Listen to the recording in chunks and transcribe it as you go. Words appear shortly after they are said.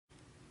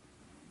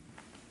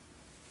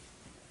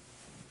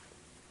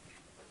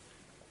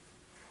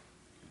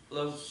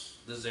Hello,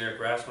 this is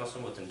Eric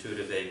Rasmussen with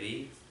Intuitive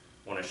AV.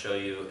 I want to show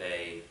you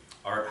a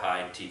art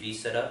hide TV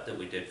setup that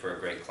we did for a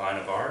great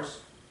client of ours.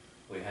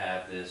 We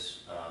have this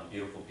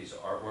beautiful piece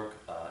of artwork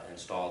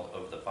installed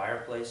over the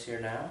fireplace here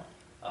now,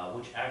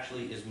 which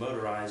actually is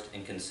motorized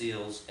and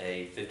conceals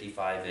a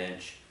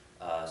 55-inch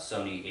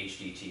Sony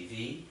HD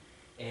TV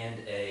and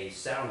a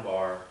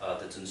soundbar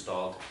that's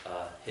installed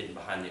hidden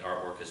behind the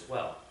artwork as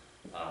well.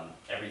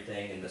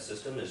 Everything in the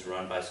system is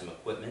run by some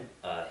equipment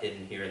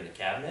hidden here in the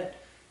cabinet,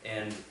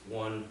 and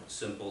one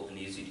simple and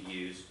easy to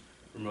use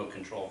remote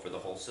control for the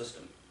whole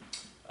system.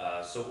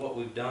 So what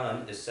we've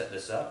done is set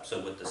this up so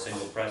with the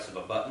single press of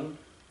a button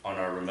on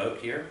our remote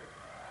here,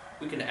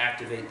 we can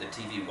activate the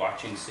TV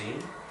watching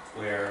scene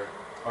where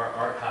our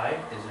art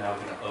hide is now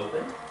going to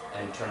open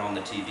and turn on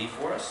the TV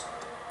for us.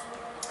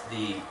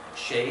 The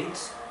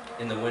shades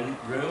in the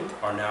room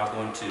are now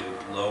going to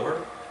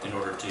lower in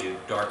order to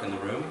darken the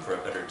room for a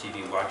better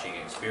TV watching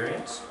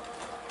experience.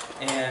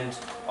 And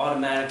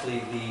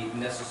automatically the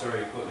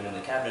necessary equipment in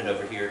the cabinet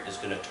over here is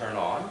going to turn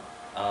on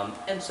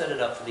and set it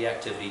up for the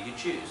activity you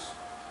choose.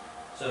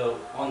 So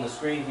on the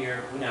screen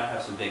here we now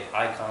have some big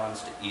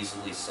icons to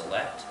easily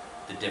select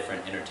the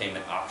different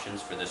entertainment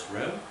options for this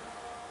room.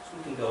 So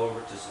we can go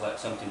over to select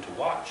something to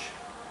watch.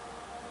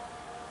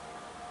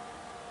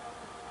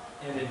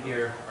 And in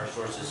here our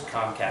source is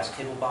Comcast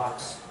cable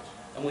box,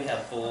 and we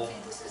have full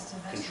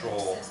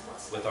control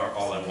with our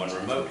all-in-one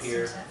remote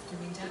here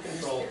to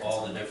control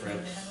all the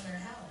different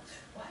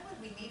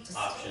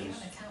options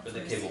for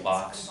the cable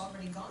box,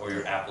 or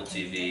your Apple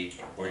TV,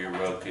 or your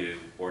Roku,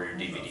 or your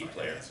DVD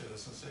player.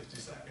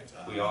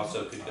 We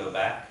also could go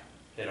back,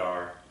 hit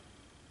our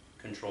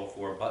Control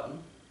 4 button,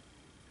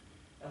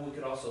 and we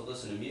could also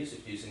listen to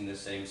music using this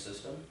same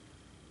system,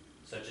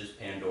 such as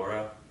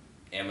Pandora,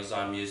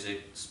 Amazon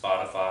Music,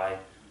 Spotify,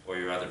 or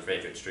your other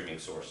favorite streaming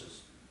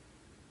sources.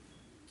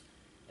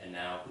 And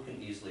now we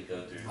can easily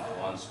go through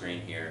on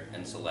screen here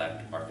and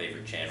select our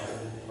favorite channel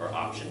or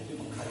option.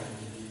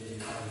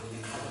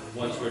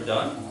 Once we're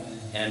done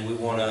and we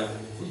want to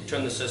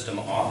turn the system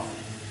off,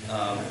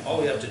 all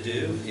we have to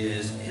do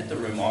is hit the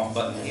room off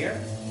button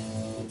here.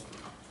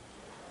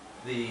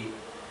 The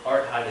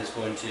art hide is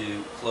going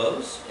to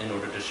close in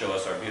order to show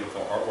us our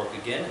beautiful artwork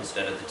again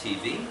instead of the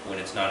TV when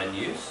it's not in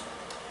use.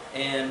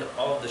 And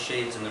all of the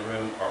shades in the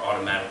room are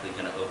automatically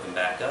going to open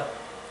back up.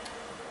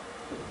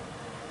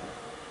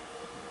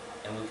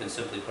 And we can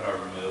simply put our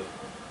remote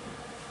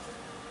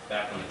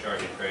back on the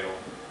charging cradle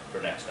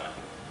for next time.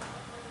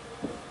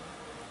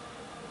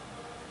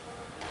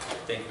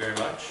 Thank you very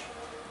much,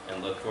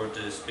 and look forward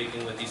to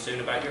speaking with you soon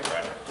about your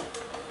project.